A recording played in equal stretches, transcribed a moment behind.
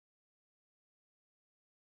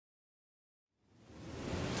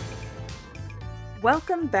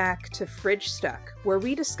Welcome back to Fridgestuck, where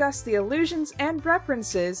we discuss the allusions and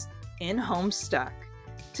references in Homestuck.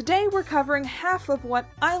 Today we're covering half of what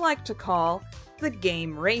I like to call the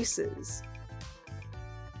game races.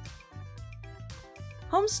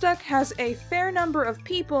 Homestuck has a fair number of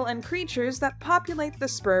people and creatures that populate the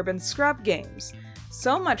SBURB and Scrub games,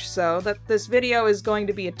 so much so that this video is going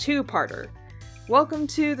to be a two-parter. Welcome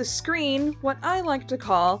to the screen, what I like to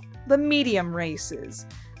call the medium races.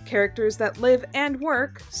 Characters that live and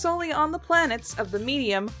work solely on the planets of the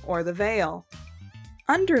medium or the Veil.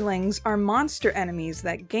 Underlings are monster enemies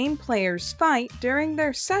that game players fight during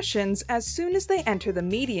their sessions as soon as they enter the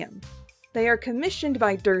medium. They are commissioned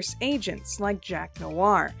by Durst agents like Jack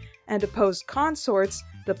Noir, and oppose consorts,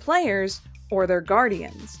 the players, or their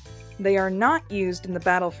guardians. They are not used in the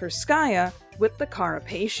battle for Skya with the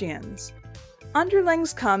Carapacians.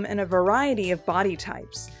 Underlings come in a variety of body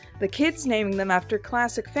types, the kids naming them after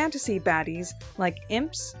classic fantasy baddies like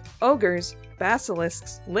imps, ogres,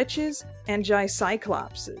 basilisks, liches, and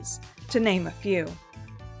cyclopses, to name a few.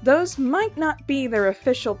 Those might not be their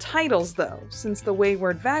official titles though, since the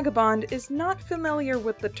wayward vagabond is not familiar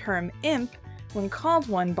with the term imp when called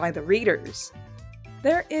one by the readers.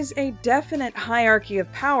 There is a definite hierarchy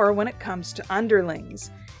of power when it comes to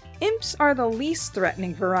underlings. Imps are the least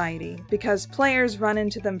threatening variety, because players run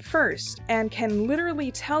into them first, and can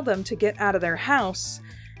literally tell them to get out of their house,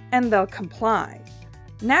 and they'll comply.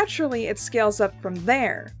 Naturally, it scales up from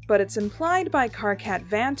there, but it's implied by Karkat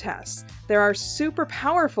Vantas there are super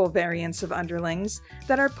powerful variants of underlings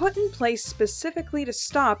that are put in place specifically to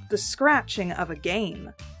stop the scratching of a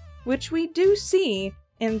game, which we do see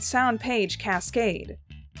in Sound Page Cascade.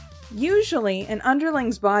 Usually, an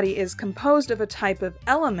underling's body is composed of a type of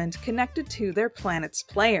element connected to their planet's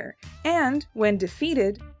player, and when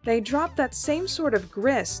defeated, they drop that same sort of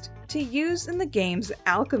grist to use in the game's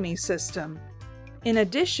alchemy system. In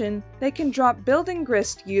addition, they can drop building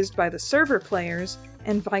grist used by the server players,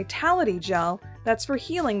 and vitality gel that's for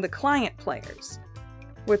healing the client players.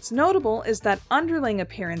 What's notable is that underling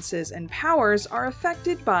appearances and powers are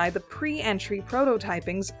affected by the pre-entry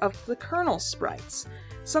prototypings of the kernel sprites,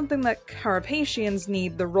 something that Carapacians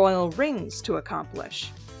need the royal rings to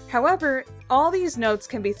accomplish. However, all these notes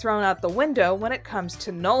can be thrown out the window when it comes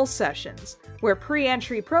to null sessions, where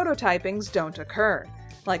pre-entry prototypings don't occur,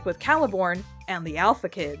 like with Caliborn and the Alpha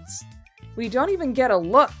Kids. We don't even get a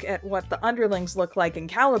look at what the underlings look like in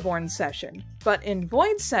Caliborn's session, but in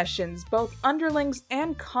Void sessions, both underlings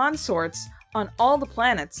and consorts on all the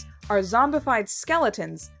planets are zombified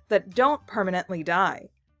skeletons that don't permanently die.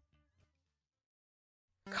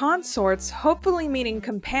 Consorts, hopefully meaning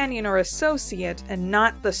companion or associate and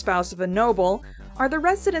not the spouse of a noble, are the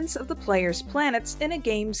residents of the player's planets in a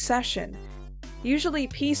game session. Usually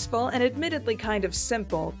peaceful and admittedly kind of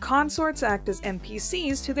simple, consorts act as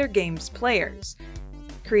NPCs to their game's players,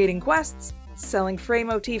 creating quests, selling fray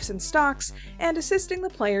motifs and stocks, and assisting the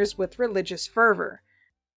players with religious fervor.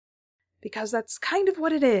 Because that's kind of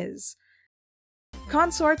what it is.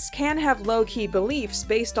 Consorts can have low-key beliefs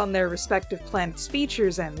based on their respective planets'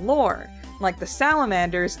 features and lore, like the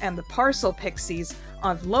Salamanders and the Parcel Pixies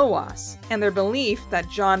of Loas, and their belief that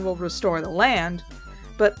John will restore the land.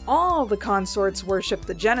 But all the consorts worship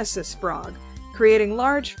the Genesis frog, creating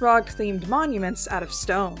large frog-themed monuments out of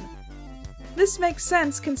stone. This makes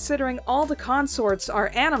sense considering all the consorts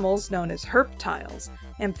are animals known as herptiles,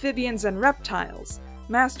 amphibians and reptiles,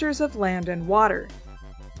 masters of land and water.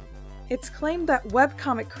 It's claimed that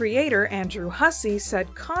webcomic creator Andrew Hussey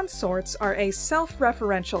said consorts are a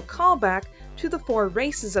self-referential callback to the four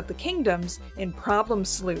races of the kingdoms in Problem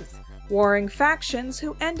Sleuth, warring factions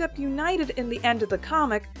who end up united in the end of the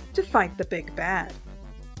comic to fight the big bad.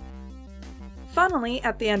 Funnily,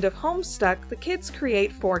 at the end of Homestuck, the kids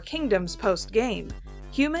create four kingdoms post-game: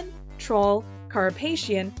 human, troll,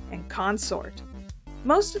 Carapacian, and consort.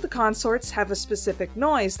 Most of the consorts have a specific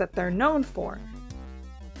noise that they're known for,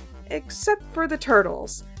 except for the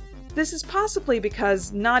turtles. This is possibly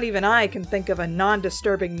because not even I can think of a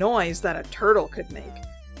non-disturbing noise that a turtle could make.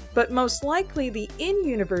 But most likely the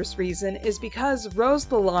in-universe reason is because Rose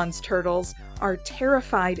Lalonde's turtles are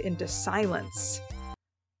terrified into silence.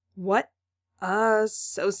 What a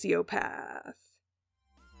sociopath.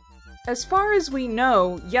 As far as we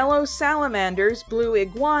know, yellow salamanders, blue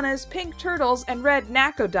iguanas, pink turtles, and red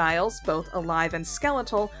nacodiles, both alive and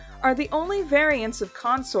skeletal, are the only variants of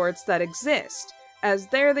consorts that exist, as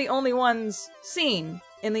they're the only ones seen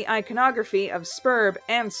in the iconography of SBURB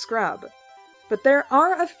and Scrub. But there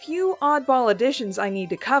are a few oddball additions I need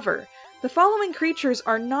to cover. The following creatures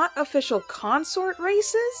are not official consort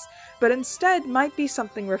races, but instead might be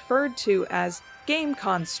something referred to as game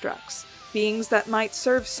constructs, beings that might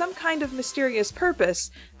serve some kind of mysterious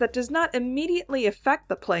purpose that does not immediately affect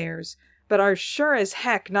the players, but are sure as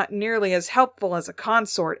heck not nearly as helpful as a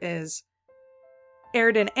consort is.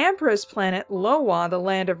 Eridan Ampra's planet, Lowa, the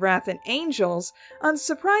Land of Wrath and Angels,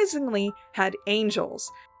 unsurprisingly had angels.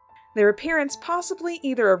 Their appearance possibly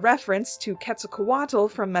either a reference to Quetzalcoatl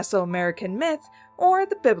from Mesoamerican myth or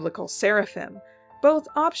the biblical seraphim, both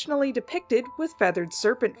optionally depicted with feathered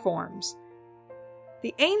serpent forms.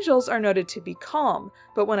 The angels are noted to be calm,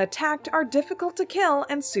 but when attacked are difficult to kill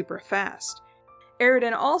and super fast.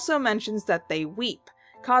 Eridan also mentions that they weep,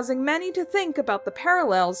 causing many to think about the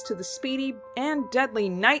parallels to the speedy and deadly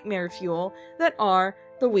nightmare fuel that are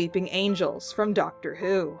the Weeping Angels from Doctor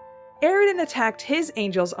Who. Eridan attacked his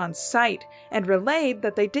angels on sight and relayed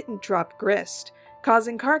that they didn't drop grist,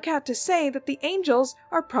 causing Karkat to say that the angels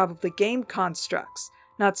are probably game constructs,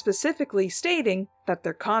 not specifically stating that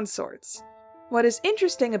they're consorts. What is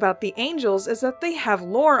interesting about the angels is that they have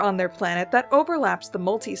lore on their planet that overlaps the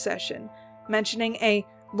multi-session, mentioning a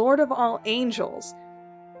Lord of all Angels,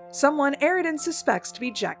 someone Eridan suspects to be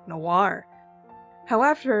Jack Noir.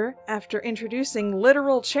 However, after introducing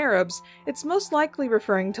literal cherubs, it's most likely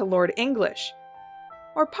referring to Lord English,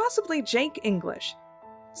 or possibly Jake English,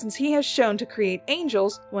 since he has shown to create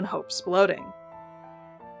angels when hope-sploding.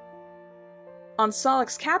 On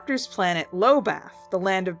Solix's captor's planet, Lobath, the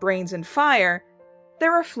Land of Brains and Fire,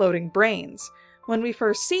 there are floating brains. When we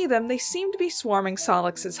first see them, they seem to be swarming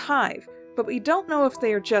Solix's hive, but we don't know if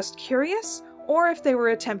they are just curious or if they were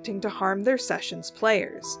attempting to harm their session's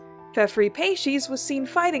players. Fefri Paces was seen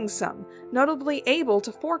fighting some, notably able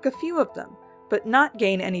to fork a few of them, but not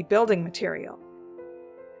gain any building material.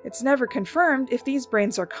 It's never confirmed if these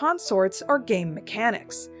brains are consorts or game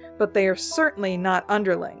mechanics, but they are certainly not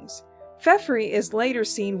underlings. Fefri is later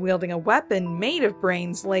seen wielding a weapon made of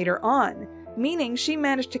brains later on, meaning she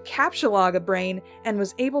managed to capsulog a brain and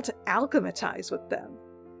was able to alchematize with them.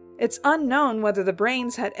 It's unknown whether the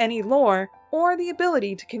brains had any lore or the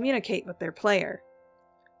ability to communicate with their player.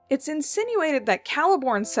 It's insinuated that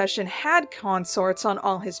Caliborn's session had consorts on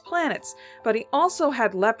all his planets, but he also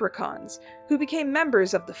had leprechauns, who became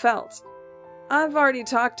members of the Felt. I've already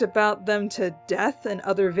talked about them to death in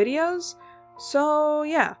other videos, so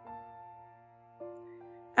yeah.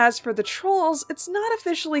 As for the trolls, it's not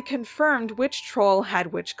officially confirmed which troll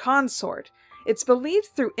had which consort. It's believed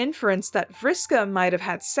through inference that Vriska might have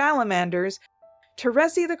had salamanders,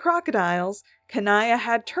 Terezi the crocodiles, Kanaya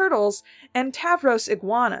had turtles, and Tavros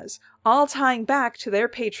iguanas, all tying back to their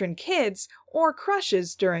patron kids or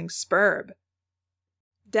crushes during SBURB.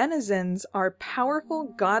 Denizens are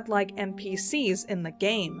powerful godlike NPCs in the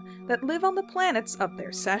game that live on the planets of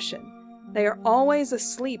their session. They are always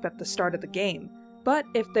asleep at the start of the game, but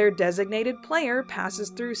if their designated player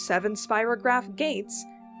passes through 7 spirograph gates,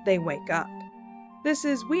 they wake up. This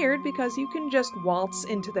is weird because you can just waltz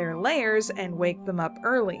into their lairs and wake them up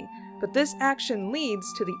early, but this action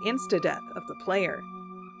leads to the insta-death of the player.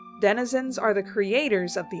 Denizens are the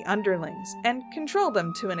creators of the underlings, and control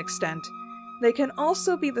them to an extent. They can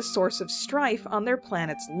also be the source of strife on their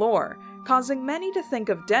planet's lore, causing many to think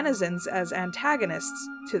of denizens as antagonists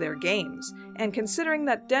to their games, and considering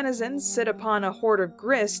that denizens sit upon a hoard of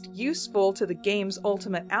grist useful to the game's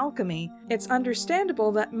ultimate alchemy, it's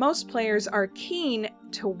understandable that most players are keen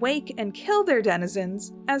to wake and kill their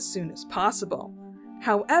denizens as soon as possible.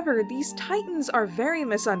 However, these titans are very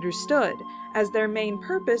misunderstood, as their main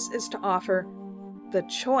purpose is to offer the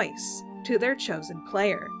choice to their chosen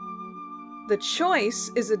player. The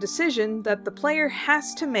choice is a decision that the player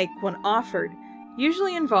has to make when offered,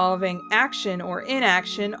 usually involving action or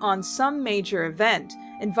inaction on some major event,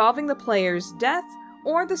 involving the player's death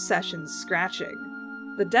or the session's scratching.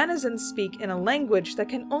 The denizens speak in a language that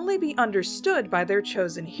can only be understood by their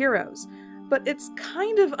chosen heroes, but it's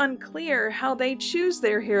kind of unclear how they choose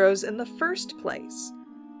their heroes in the first place.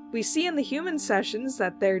 We see in the human sessions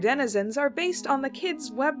that their denizens are based on the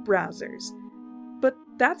kids' web browsers. But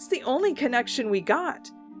that's the only connection we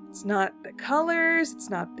got. It's not the colors,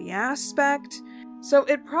 it's not the aspect, so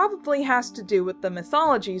it probably has to do with the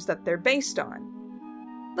mythologies that they're based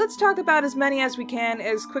on. Let's talk about as many as we can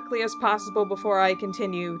as quickly as possible before I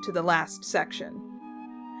continue to the last section.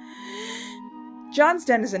 John's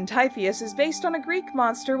denizen Typheus is based on a Greek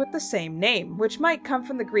monster with the same name, which might come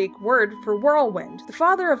from the Greek word for whirlwind. The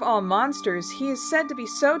father of all monsters, he is said to be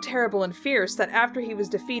so terrible and fierce that after he was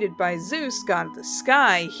defeated by Zeus, god of the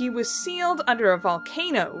sky, he was sealed under a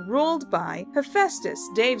volcano ruled by Hephaestus.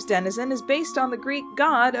 Dave's denizen is based on the Greek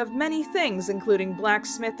god of many things, including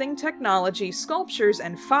blacksmithing, technology, sculptures,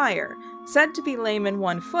 and fire. Said to be lame in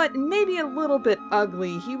one foot and maybe a little bit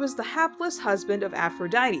ugly, he was the hapless husband of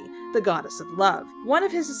Aphrodite, the goddess of love. One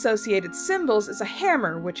of his associated symbols is a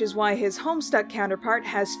hammer, which is why his Homestuck counterpart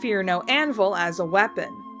has Fear No Anvil as a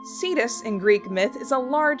weapon. Cetus in Greek myth is a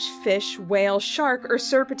large fish, whale, shark, or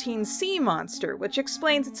serpentine sea monster, which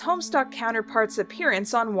explains its Homestuck counterpart's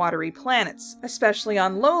appearance on watery planets, especially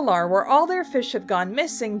on Lolar, where all their fish have gone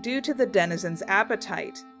missing due to the denizens'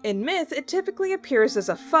 appetite. In myth, it typically appears as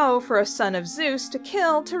a foe for a son of Zeus to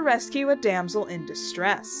kill to rescue a damsel in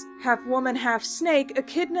distress. Half woman, half snake,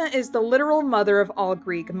 Echidna is the literal mother of all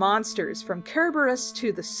Greek monsters, from Kerberos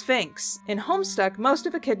to the Sphinx. In Homestuck, most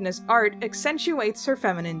of Echidna's art accentuates her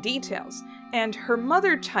feminine details, and her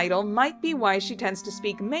mother title might be why she tends to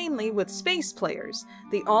speak mainly with space players,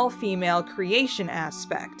 the all-female creation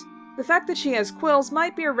aspect. The fact that she has quills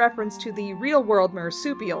might be a reference to the real-world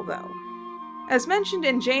marsupial, though. As mentioned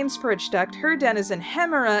in Jane's Fridgestuck, her denizen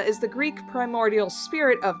Hemera is the Greek primordial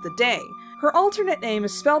spirit of the day. Her alternate name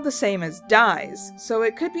is spelled the same as dies, so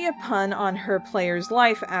it could be a pun on her player's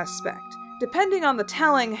life aspect. Depending on the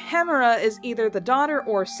telling, Hemera is either the daughter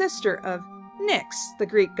or sister of Nyx, the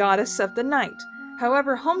Greek goddess of the night.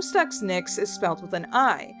 However, Homestuck's Nyx is spelled with an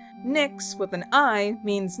I. Nyx with an I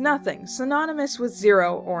means nothing, synonymous with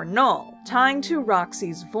zero or null, tying to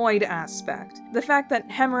Roxy's void aspect. The fact that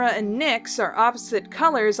Hemera and Nyx are opposite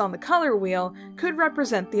colors on the color wheel could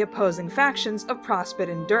represent the opposing factions of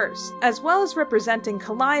Prospit and Dirce, as well as representing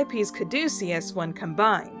Calliope's Caduceus when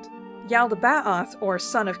combined. Yaldabaoth, or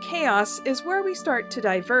Son of Chaos, is where we start to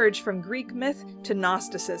diverge from Greek myth to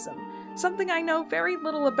Gnosticism, something I know very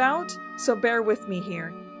little about, so bear with me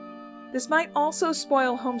here. This might also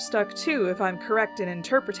spoil Homestuck too if I'm correct in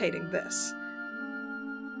interpreting this.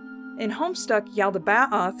 In Homestuck,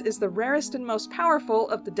 Yaldabaoth is the rarest and most powerful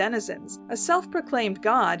of the denizens, a self-proclaimed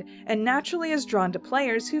god, and naturally is drawn to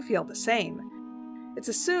players who feel the same. It's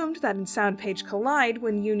assumed that in Soundpage Collide,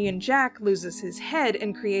 when Union Jack loses his head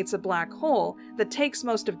and creates a black hole that takes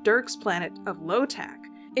most of Dirk's planet of Lotak,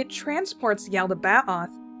 it transports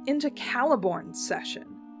Yaldabaoth into Caliborn's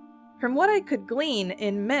session. From what I could glean,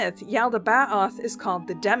 in myth, Yaldabaoth is called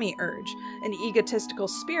the Demiurge, an egotistical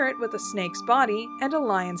spirit with a snake's body and a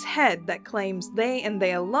lion's head that claims they and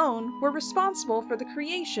they alone were responsible for the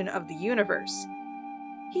creation of the universe.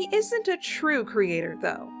 He isn't a true creator,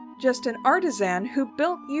 though, just an artisan who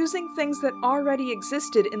built using things that already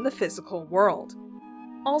existed in the physical world.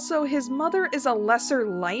 Also, his mother is a lesser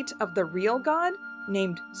light of the real god,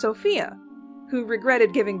 named Sophia, who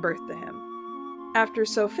regretted giving birth to him. After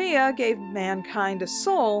Sophia gave mankind a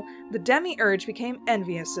soul, the Demiurge became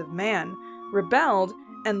envious of man, rebelled,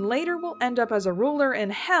 and later will end up as a ruler in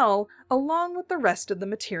Hell along with the rest of the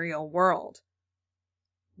material world.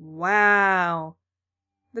 Wow!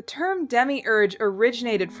 The term Demiurge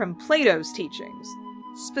originated from Plato's teachings,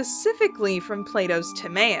 specifically from Plato's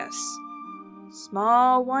Timaeus.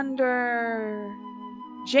 Small wonder.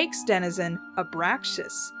 Jake's denizen,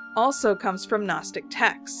 Abraxas, also comes from Gnostic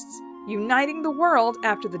texts, uniting the world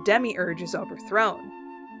after the Demiurge is overthrown.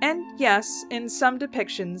 And yes, in some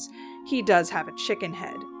depictions, he does have a chicken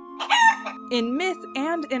head. In myth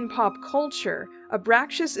and in pop culture,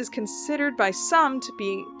 Abraxas is considered by some to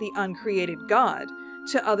be the uncreated god,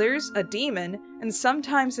 to others a demon, and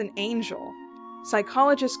sometimes an angel.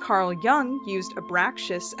 Psychologist Carl Jung used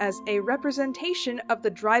Abraxas as a representation of the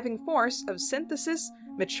driving force of synthesis,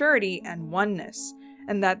 maturity, and oneness,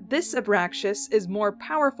 and that this Abraxas is more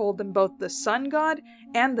powerful than both the sun god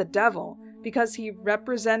and the devil, because he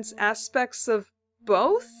represents aspects of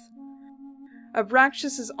both?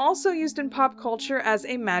 Abraxas is also used in pop culture as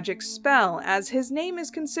a magic spell, as his name is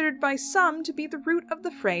considered by some to be the root of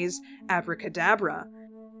the phrase abracadabra.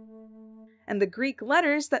 And the Greek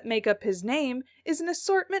letters that make up his name is an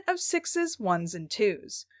assortment of 6s, 1s, and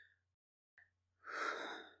 2s.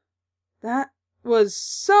 That was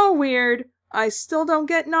so weird. I still don't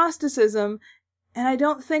get Gnosticism, and I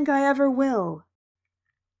don't think I ever will.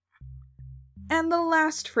 And the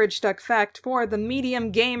last Fridgestuck fact for the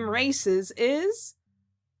medium game races is...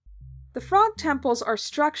 the frog temples are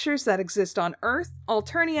structures that exist on Earth,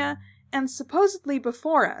 Alternia, and supposedly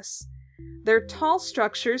before us. They're tall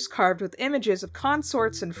structures carved with images of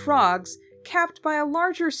consorts and frogs, capped by a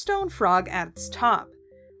larger stone frog at its top.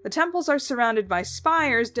 The temples are surrounded by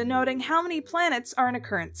spires denoting how many planets are in a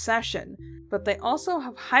current session, but they also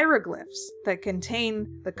have hieroglyphs that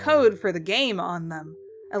contain the code for the game on them,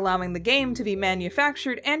 allowing the game to be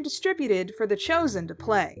manufactured and distributed for the chosen to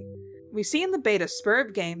play. We see in the beta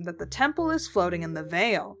SBURB game that the temple is floating in the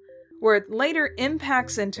Veil, where it later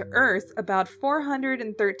impacts into Earth about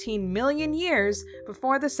 413 million years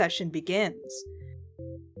before the session begins.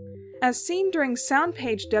 As seen during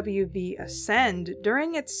Soundpage WV Ascend,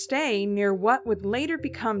 during its stay near what would later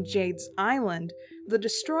become Jade's Island, the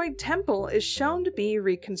destroyed temple is shown to be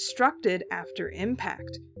reconstructed after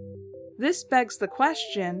impact. This begs the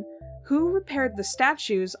question, who repaired the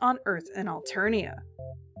statues on Earth and Alternia?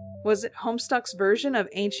 Was it Homestuck's version of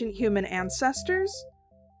ancient human ancestors?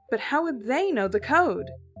 But how would they know the code?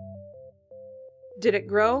 Did it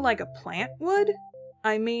grow like a plant would?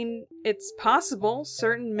 I mean, it's possible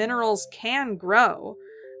certain minerals can grow,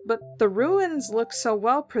 but the ruins look so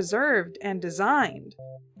well preserved and designed,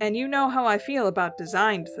 and you know how I feel about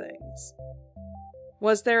designed things.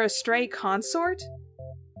 Was there a stray consort?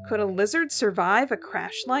 Could a lizard survive a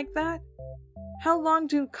crash like that? How long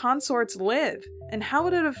do consorts live, and how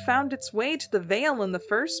would it have found its way to the Vale in the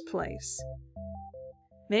first place?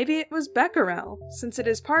 Maybe it was Becquerel, since it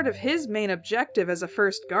is part of his main objective as a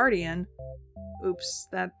first Guardian. Oops,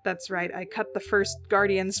 that's right, I cut the first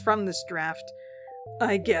Guardians from this draft.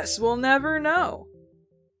 I guess we'll never know.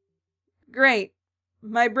 Great.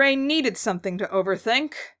 My brain needed something to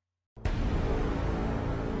overthink.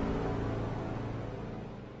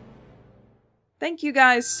 Thank you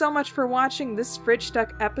guys so much for watching this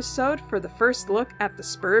Fridgestuck episode for the first look at the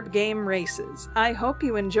SBURB game races. I hope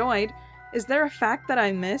you enjoyed. Is there a fact that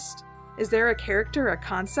I missed? Is there a character or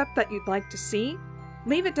concept that you'd like to see?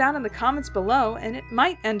 Leave it down in the comments below and it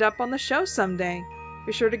might end up on the show someday.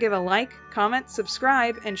 Be sure to give a like, comment,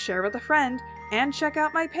 subscribe, and share with a friend, and check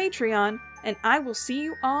out my Patreon, and I will see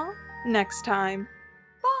you all next time.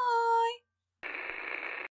 Bye!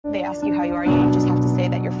 They ask you how you are, you just have to say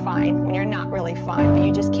that you're fine when you're not really fine, but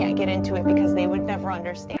you just can't get into it because they would never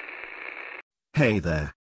understand. Hey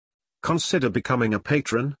there. Consider becoming a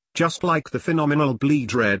patron, just like the phenomenal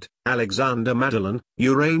Bleed Red, Alexander Madeline,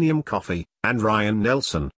 Uranium Coffee, and Ryan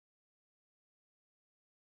Nelson.